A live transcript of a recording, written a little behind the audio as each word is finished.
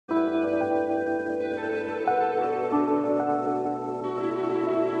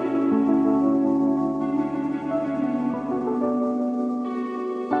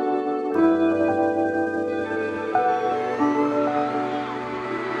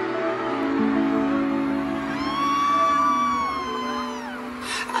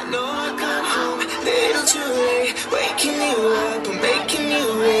waking you up and making you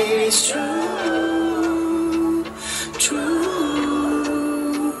wait. It's true,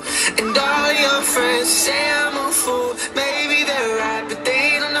 true. And all your friends say I'm a fool. Maybe they're right, but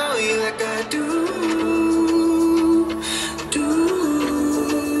they don't know you like I do.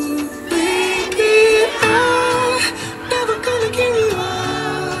 Baby, I'm never gonna give you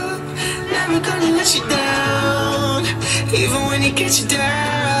up, never gonna let you down, even when you get your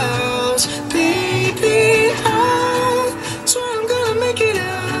doubts. Baby, I swear I'm gonna make it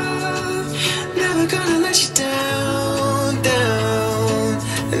up, never gonna let you down, down.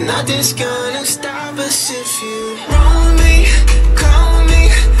 And nothing's gonna stop us if you roll me, call me,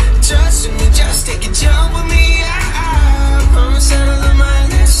 trust me, just take a jump with me. I promise that I'll learn my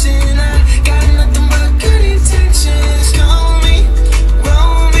lesson. I got nothing but good intentions. Call me,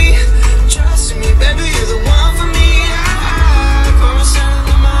 roll me, trust me, baby, you're the one for me. I promise that I'll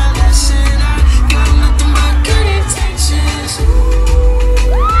learn my lesson. I got nothing but good intentions.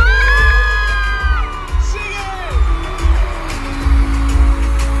 Sing it!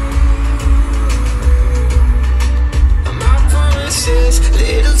 My promise is a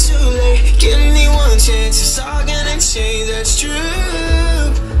little too late. Give me one chance, it's all gonna change. That's true,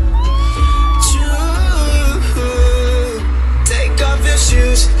 true. Take off your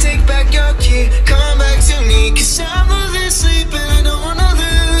shoes, take back your key, come back to me, 'cause I'm losing sleep and I don't wanna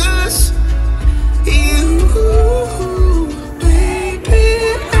lose you. Baby,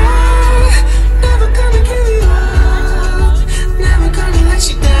 I'm never gonna give you up, never gonna let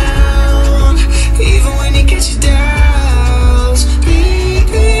you down, even when you get your doubts.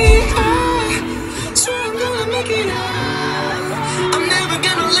 Baby, I swear I'm gonna make it up, I'm never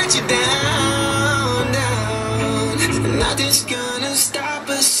gonna let you down, down. Nothing's gonna stop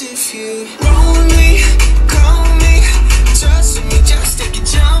us if you roll me, call me, trust me, just take a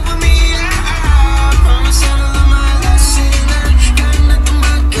jump with me. I promise that I'll learn my lesson. I got nothing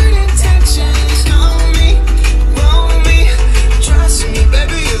but good intentions. Call me, roll me, trust me,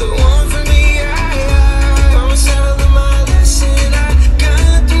 baby, you're the one for me. I promise that I'll learn my lesson. I got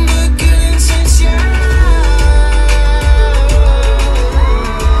nothing but good intentions.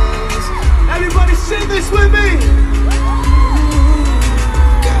 Everybody sing this with me.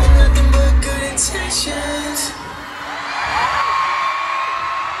 Got nothing but good intentions.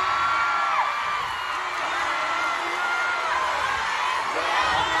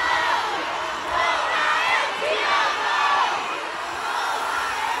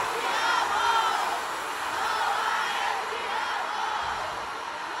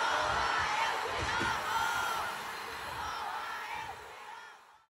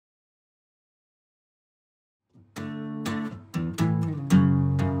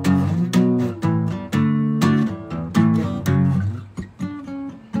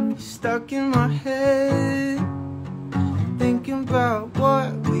 Stuck in my head, thinking about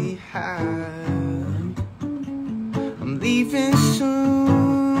what we had. I'm leaving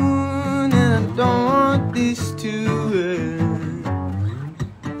soon and I don't want this to end.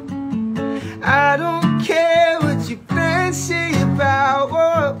 I don't care what you fancy about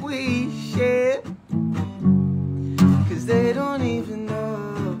what we share, 'cause they don't even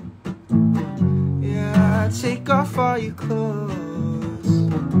know. Yeah, take off all your clothes.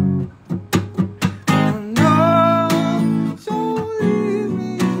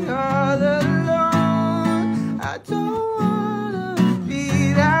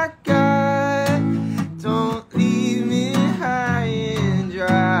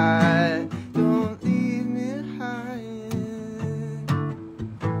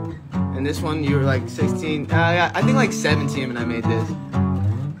 And this one, you were like 16, I think like 17 when I made this.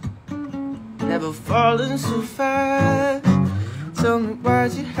 Never falling so fast. Tell me,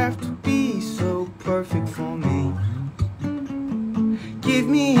 why'd you have to be so perfect for me? Give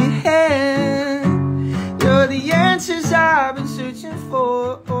me a hand, you're the answers I've been searching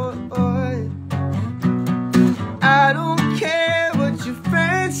for. I don't care what you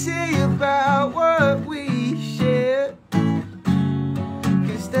fancy about what we share,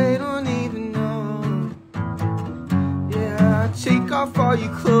 'cause they don't even know. Yeah, take off all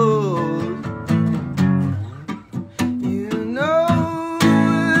your clothes. You know,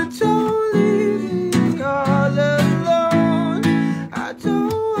 don't leave me all alone. I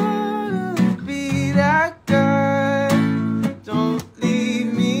don't wanna be that guy. Don't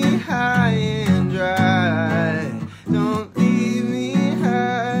leave me high and dry. Don't leave me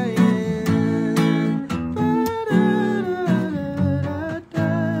high and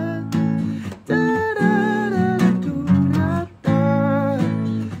da-da-da-da-da-da-da-da-da.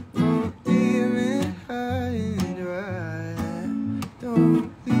 Don't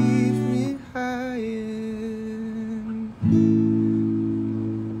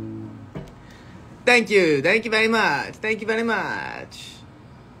Thank you very much. Thank you very much.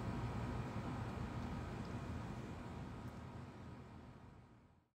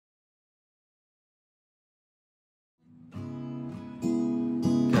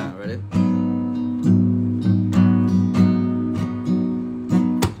 Okay, ready?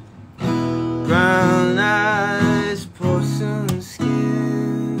 Brown eyes, porcelain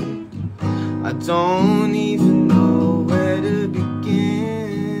skin. I don't even know where to begin.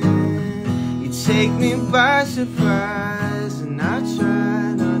 You take me by surprise, and I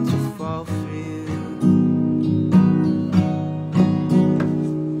try not to fall for you.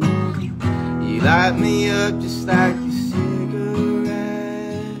 You light me up just like a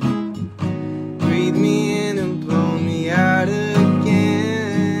cigarette. Breathe me in and blow me out again.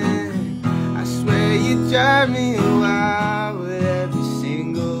 I swear you drive me wild with every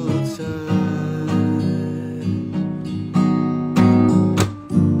single touch.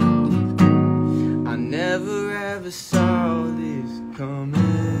 I never ever saw this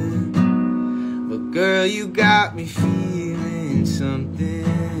coming, but girl, you got me feeling something.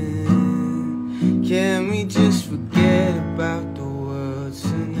 Can we just forget about the world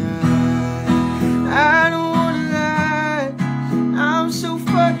tonight? I don't wanna lie, I'm so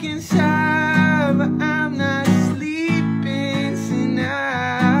fucking tired, but I'm not sleeping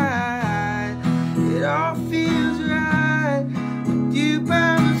tonight. It all feels right with you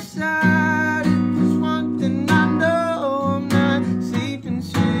by my side. If there's one thing I know, I'm not sleeping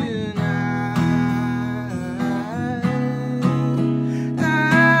tonight.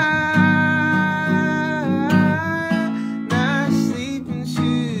 Not sleeping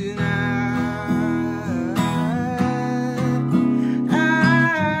tonight.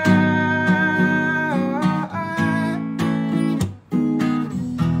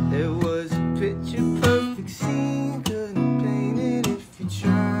 There was a picture perfect scene, couldn't paint it if you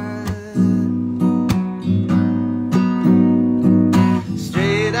tried.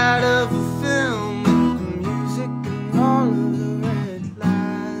 Straight out of a film with the music and all of the red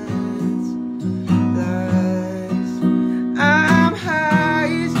lights. I'm high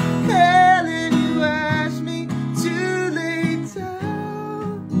as hell and you asked me to lay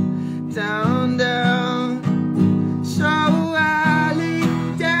down, down. So I lay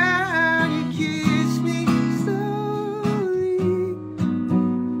down, you kiss me slowly.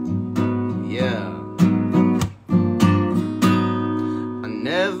 Yeah. I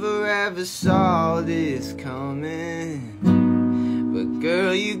never ever saw this coming, but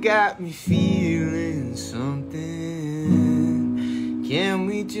girl, you got me feeling something. Can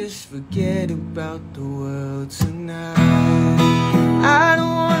we just forget about the world tonight? I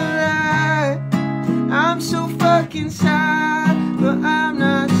don't wanna lie, I'm so fucking tired, but I'm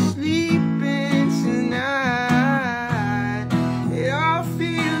not sleeping tonight. It all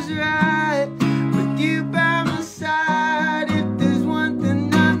feels right with you by my side. If there's one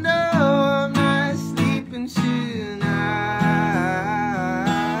thing I know, I'm not sleeping tonight.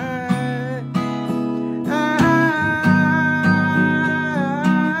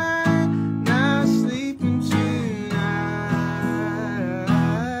 Not sleeping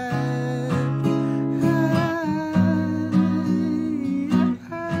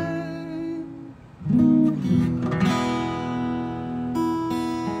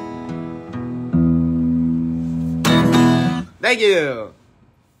Thank you.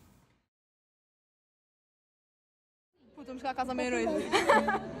 Puta, vamos ficar a casa meia-noite.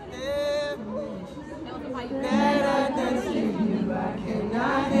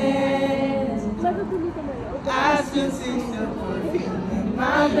 I still see the perfume in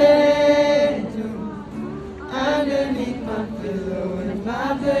my bedroom, underneath my pillow in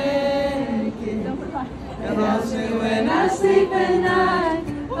my blanket. And also when I sleep at night,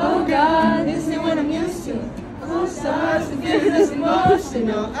 oh God, this ain't what I'm used to. Cool stars and feeling this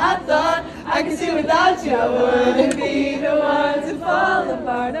emotional. I thought I could see without you, I wouldn't be the one to fall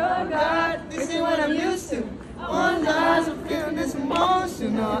apart. Oh God, this ain't what I'm used to. One night I'm feeling this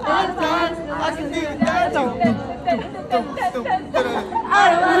emotional. I thought I could see without you. I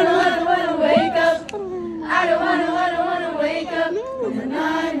don't wanna wake up. I don't wanna wake up from the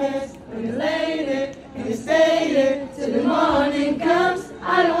nightmares when you lay there and you stay there till the morning comes.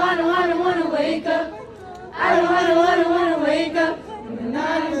 I don't wanna wake up. I don't wanna wake up from the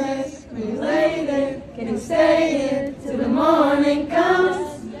nightmares when you lay there and you stay there till the morning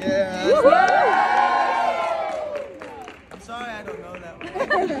comes. Yeah. I'm sorry I don't know that one.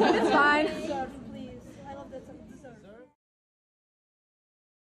 It's fine.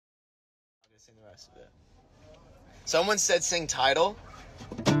 Sing the rest of it. Someone said sing Title.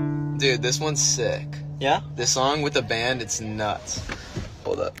 Dude, this one's sick. Yeah? This song with the band, it's nuts.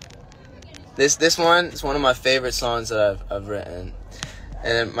 Hold up. This one is one of my favorite songs that I've written,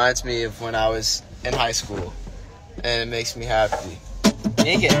 and it reminds me of when I was in high school, and it makes me happy.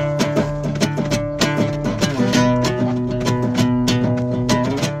 Make it.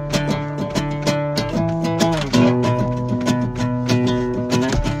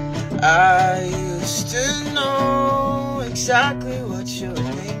 I used to know exactly what you're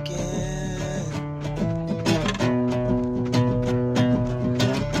thinking.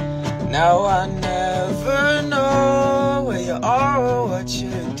 Now I never know where you are or what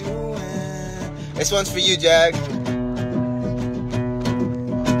you're doing. This one's for you, Jag.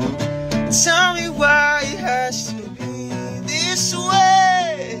 Tell me why it has to be this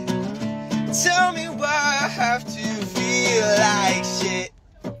way. Tell me why I have to feel like shit.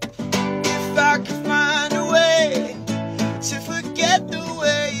 If I could find a way to forget the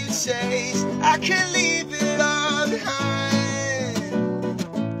way you taste, I could leave it all behind.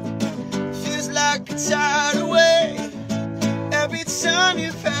 Feels like a tidal wave every time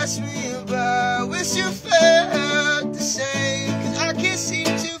you pass me by. Wish you felt the same, 'cause I can't seem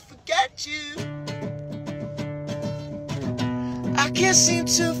to forget you. I can't seem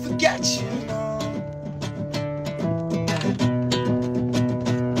to forget you, no.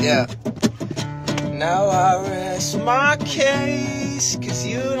 Yeah. Now I rest my case, 'cause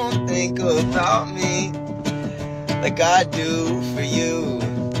you don't think about me like I do for you.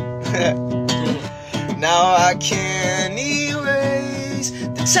 Now I can't erase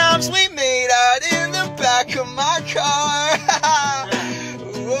the times we made out in the back of my car.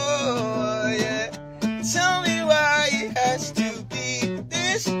 Oh, yeah. Tell me why it has to be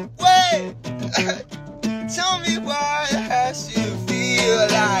this way. Tell me why it has to feel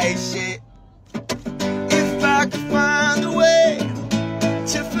like shit. If I could find a way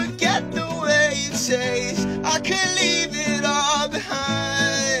to forget the way you taste, I could leave it all behind.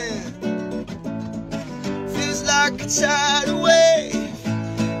 Feels like a tidal wave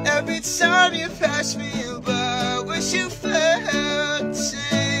every time you pass me by. Wish you felt the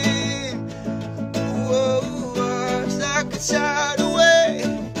same. Whoa, it's like a tidal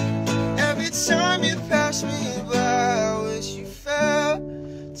wave every time you pass me by. Wish you felt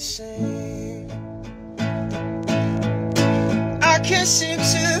the same. I can't seem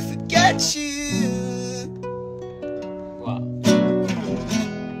to forget you. Wow.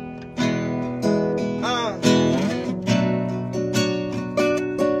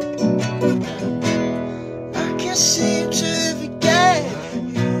 I can't seem to forget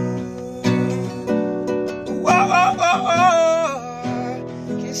you. Whoa, whoa, whoa, whoa.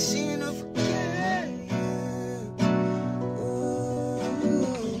 Can't seem to forget you. Ooh.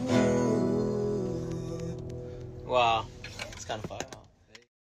 Wow. It's kind of fun.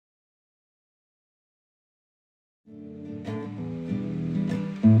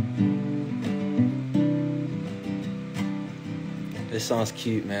 This song's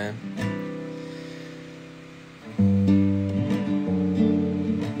cute, man.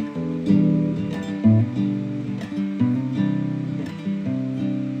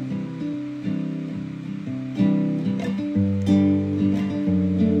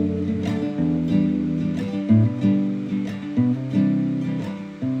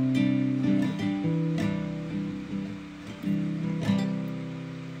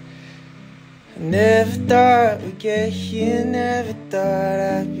 Never thought we'd get here, never thought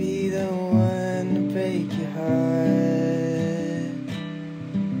I'd be the one to break your heart.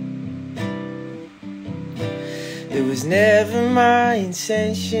 It was never my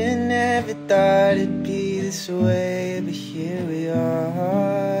intention, never thought it'd be this way, but here we are.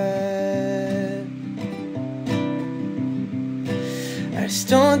 I just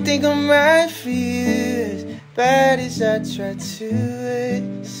don't think I'm right for you, as bad as I try to.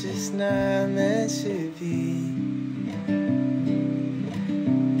 It's just not meant to be.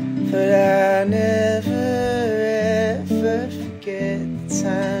 But I never ever forget the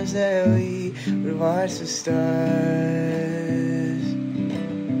times that we would watch the stars.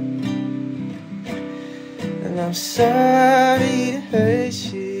 And I'm sorry to hurt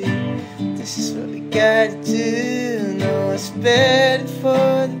you, this is what we gotta do. No, it's better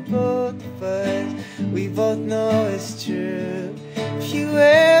for the both of us, we both know it's true. If you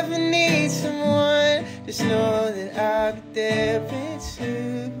ever need someone, just know that I'll be there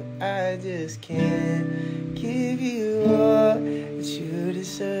too. But I just can't give you all that you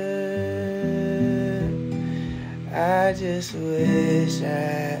deserve. I just wish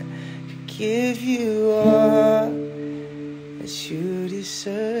I could give you all that you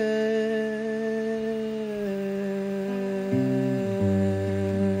deserve.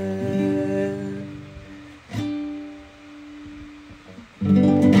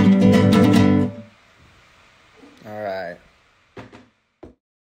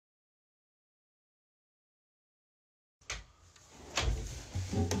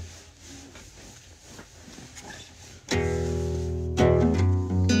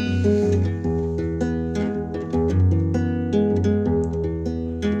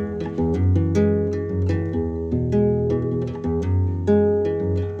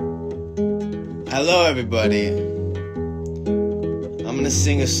 Hello everybody. I'm gonna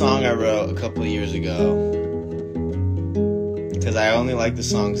sing a song I wrote a couple of years ago, because I only like the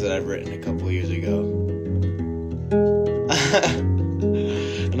songs that I've written a couple of years ago.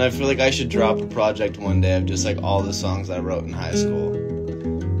 And I feel like I should drop a project one day of just like all the songs I wrote in high school.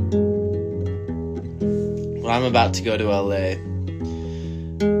 But I'm about to go to LA.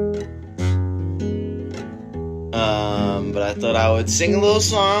 But I thought I would sing a little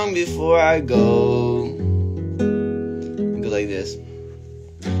song before I go. Go like this.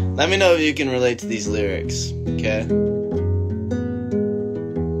 Let me know if you can relate to these lyrics, okay?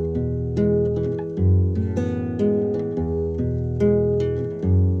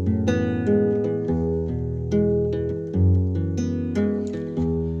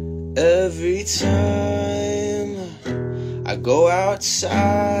 Every time I go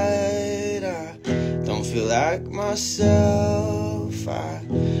outside, I don't feel like myself. I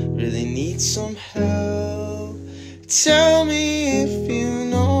really need some help. Tell me if you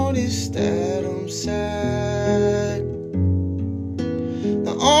notice that I'm sad.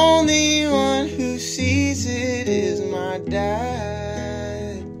 The only one who sees it is my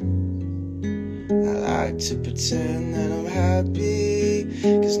dad. I like to pretend that I'm happy,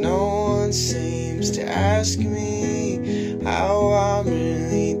 'cause no one seems to ask me how I'm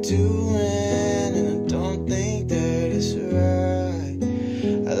really doing, and I don't think that it's right.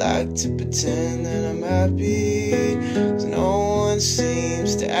 I like to pretend that I'm happy, 'cause no one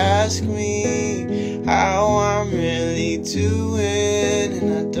seems to ask me how I'm really doing,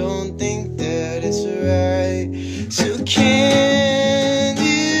 and I don't think that it's right. So can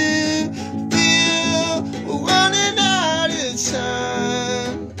you feel we're running out of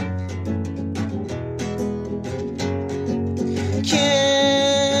time?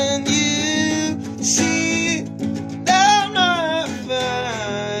 Can you see that I'm not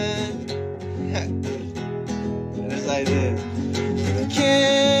fine? Just like this.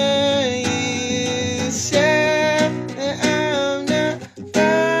 Can you say that I'm not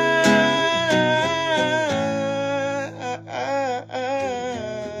fine?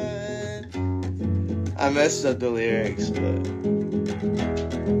 I messed up the lyrics, but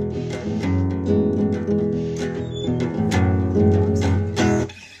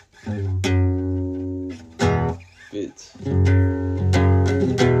fits.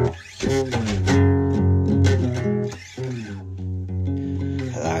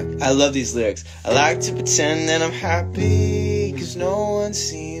 I love these lyrics. I like to pretend that I'm happy, 'cause no one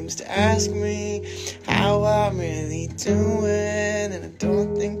seems to ask me how I'm really doing, and I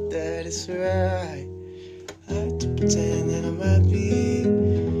don't think that it's right. I like to pretend that I'm happy.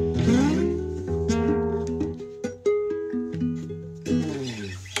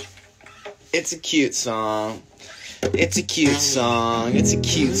 It's a cute song. It's a cute song. It's a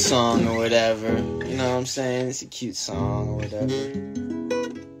cute song or whatever. You know what I'm saying? It's a cute song or whatever.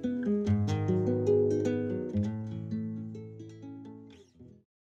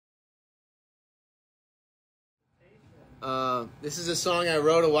 This is a song I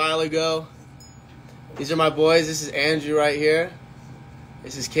wrote a while ago. These are my boys. This is Andrew right here.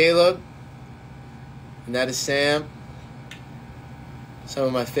 This is Caleb. And that is Sam. Some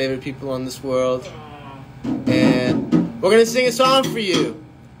of my favorite people in this world. And we're going to sing a song for you.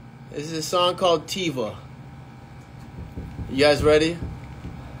 This is a song called Tiva. You guys ready?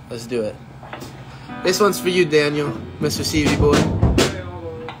 Let's do it. This one's for you, Daniel, Mr. CV boy.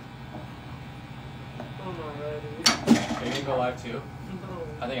 Go live too?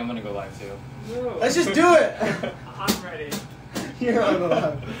 I think I'm gonna go live too. No. Let's just do it. I'm ready. You're on the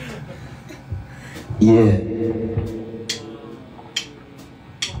live. Yeah.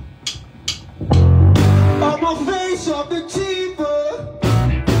 On my face off the Tiva,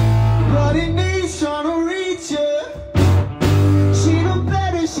 bloody knees trying to reach her. She done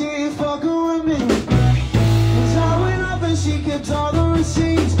better, she ain't fucking with me. 'Cause I went up and she kept all the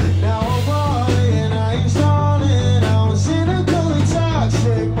receipts. Now I'm balling and I ain't stalling. I was cynical and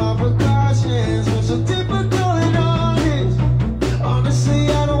toxic. My precautions were so typical and honest. Honestly,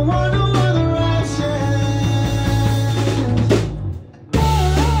 I don't want no other option.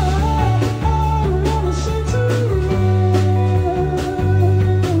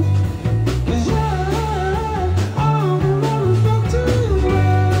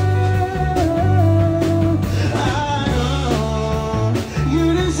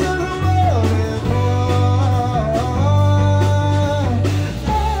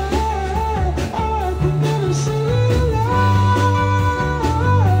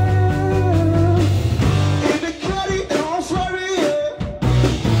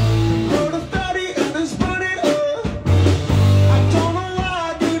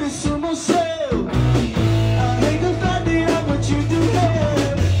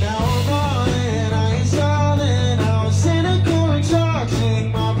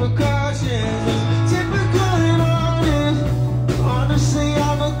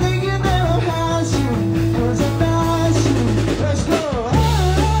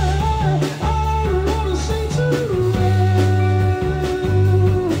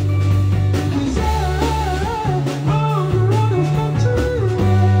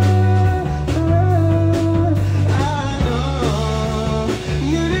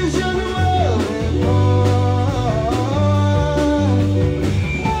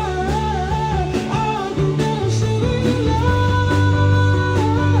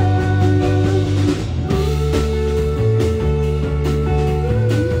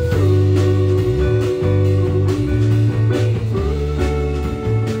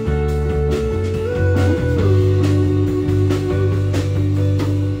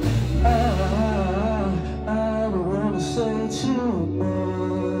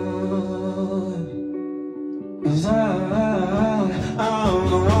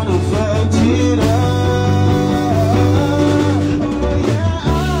 fucked it up. Oh yeah,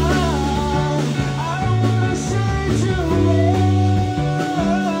 I don't wanna say too much.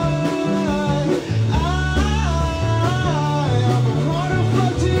 I'm the one who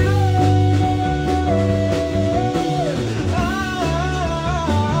fucked it up.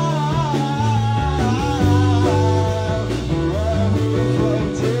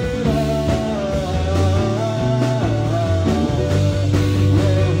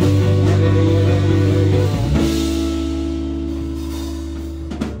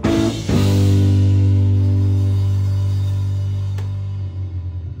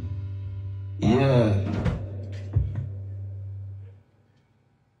 Yeah.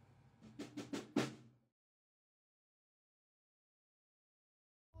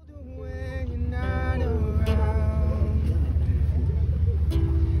 When you're not around,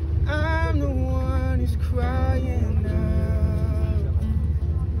 I'm the one who's crying out.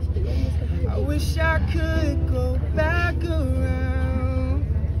 I wish I could go back around.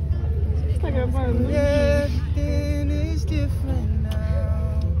 Everything is different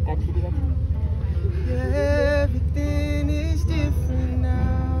now. Yeah, everything is different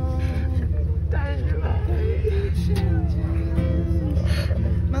now.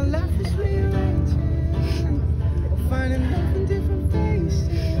 My life is rearranging, finding love in different faces.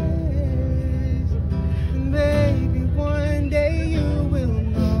 And baby, one day you will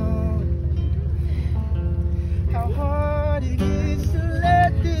know how hard it is to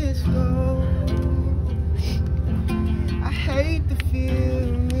let this go. I hate the feel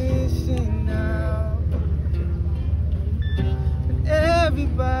of missing out. When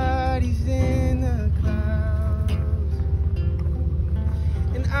everybody's in the clouds,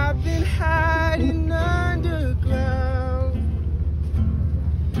 and I've been hiding underground.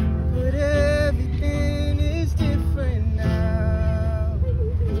 But everything is different now.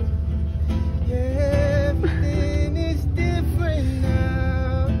 Yeah, everything is different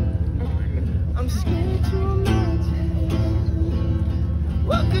now. I'm scared to imagine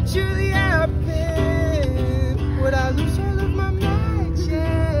what could truly happen. Would I lose all of my magic?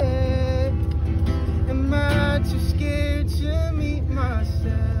 Am I too scared to meet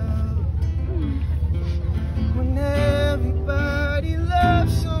myself? When everybody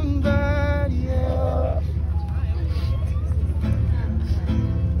loves somebody else.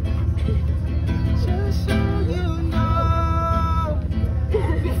 Just so you know,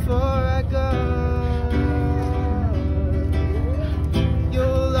 before I go,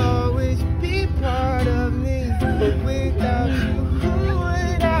 you'll always be part of me. Without you, who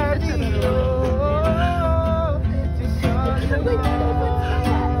would I be? Oh, just so you know.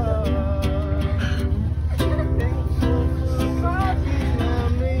 Thankful for talking on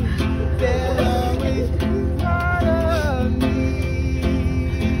me. They'll always be part of me.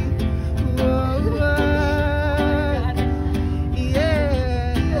 Whoa, yeah.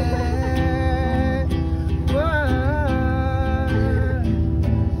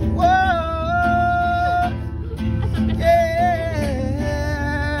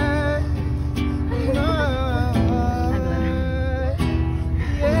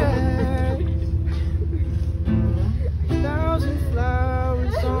 Whoa, thousand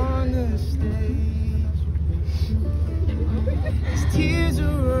flowers on the stage. As tears are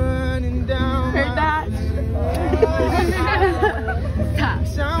running down my face.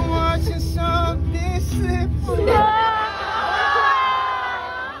 I'm watching something slip away.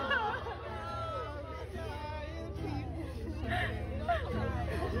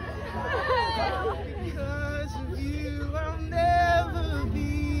 Because of you, I'll never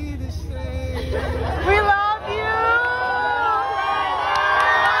be the same. We love you!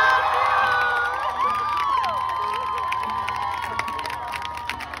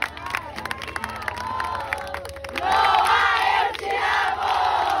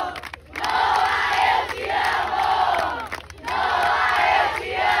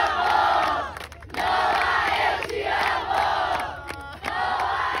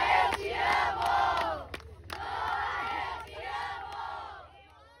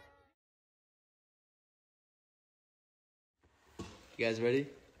 You guys ready?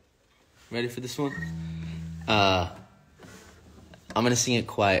 Ready for this one? I'm gonna sing it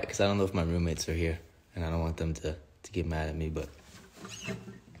quiet because I don't know if my roommates are here and I don't want them to get mad at me, but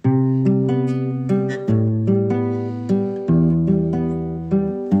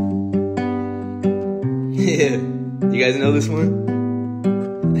yeah. You guys know this one?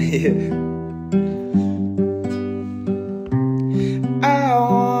 Yeah. I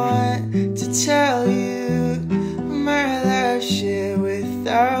want to tell you my life share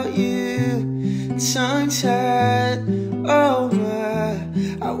without you. Tongue tied over,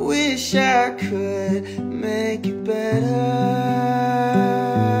 I wish I could make it better.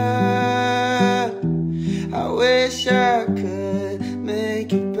 I wish I could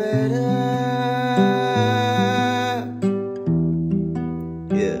make it better.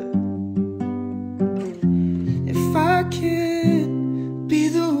 Yeah. If I could be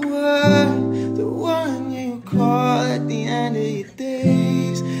the one you call at the end of your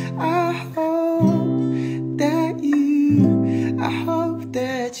days, I hope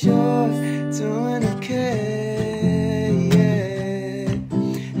that you're doing okay. Yeah.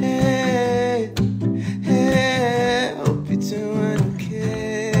 Hey, hey, hope you're doing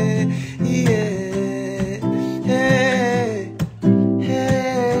okay. Yeah. Hey,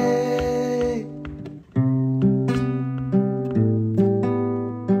 hey.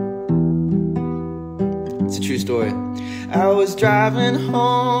 It's a true story. I was driving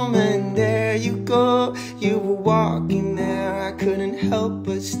home and there you go. You were walking there, I couldn't help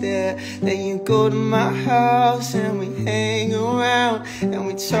but stare. Then you go to my house and we hang around and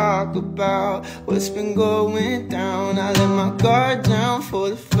we talk about what's been going down. I let my guard down for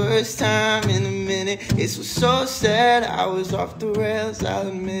the first time in a minute. It was so sad, I was off the rails, I'll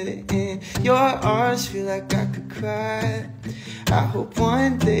admit it. In your arms feel like I could cry. I hope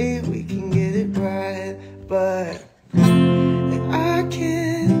one day we can get it right, but I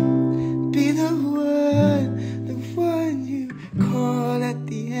can be the one you call at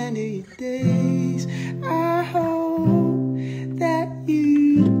the end of your days. I hope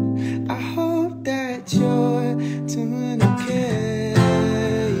that you're doing okay.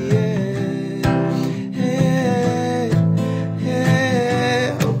 Yeah. Hey,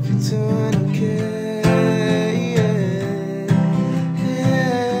 hey, hope you're doing okay. Yeah. Hey,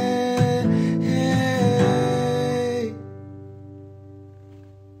 hey.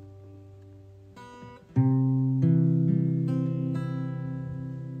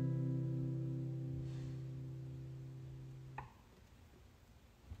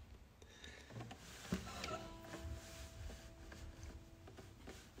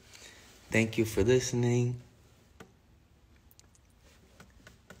 Thank you for listening.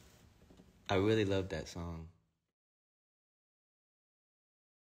 I really love that song.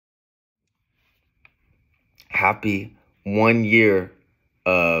 Happy 1 year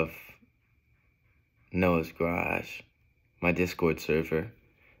of Noah's Garage, my Discord server.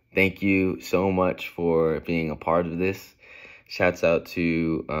 Thank you so much for being a part of this. Shouts out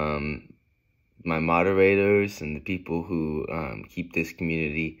to my moderators and the people who keep this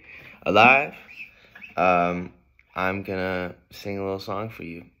community alive. I'm gonna sing a little song for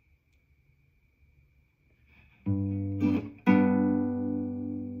you.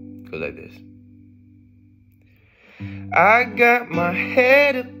 Goes like this. I got my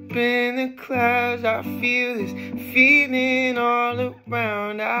head up in the clouds, I feel this feeling all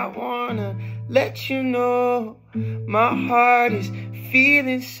around. I wanna let you know my heart is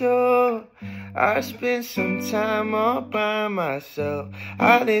feeling so. I spend some time all by myself,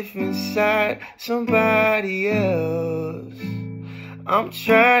 I live inside somebody else. I'm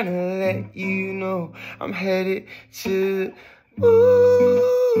trying to let you know I'm headed to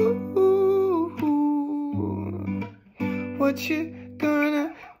what you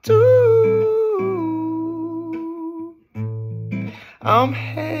gonna do? I'm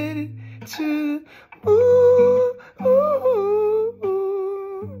headed to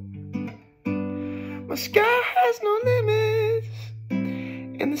my sky has no limits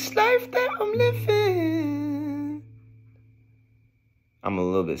in this life that I'm living. I'm a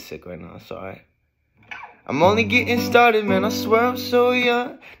little bit sick right now, sorry. I'm only getting started, man, I swear I'm so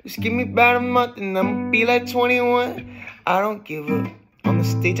young. Just give me about a month and I'ma be like 21. I don't give up, on the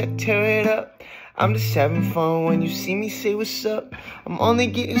stage I tear it up. I'm just having fun, when you see me say what's up. I'm only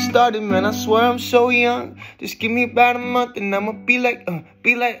getting started, man, I swear I'm so young. Just give me about a month and I'ma be like, I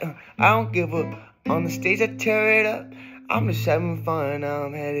don't give up, on the stage I tear it up. I'm just having fun, now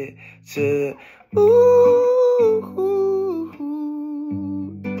I'm headed to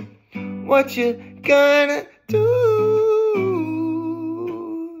what you gonna do?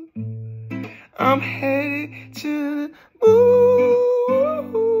 I'm headed to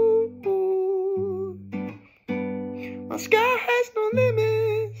my sky has no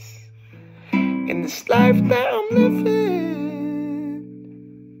limits in this life that I'm living.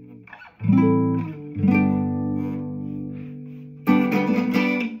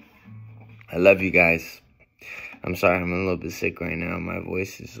 I love you guys. I'm sorry, I'm a little bit sick right now. My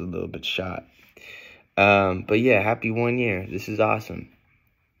voice is a little bit shot. But yeah, happy 1 year. This is awesome.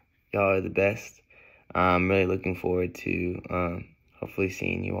 Y'all are the best. I'm really looking forward to hopefully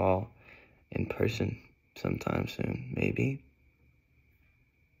seeing you all in person sometime soon, maybe.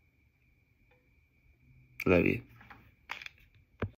 Love you.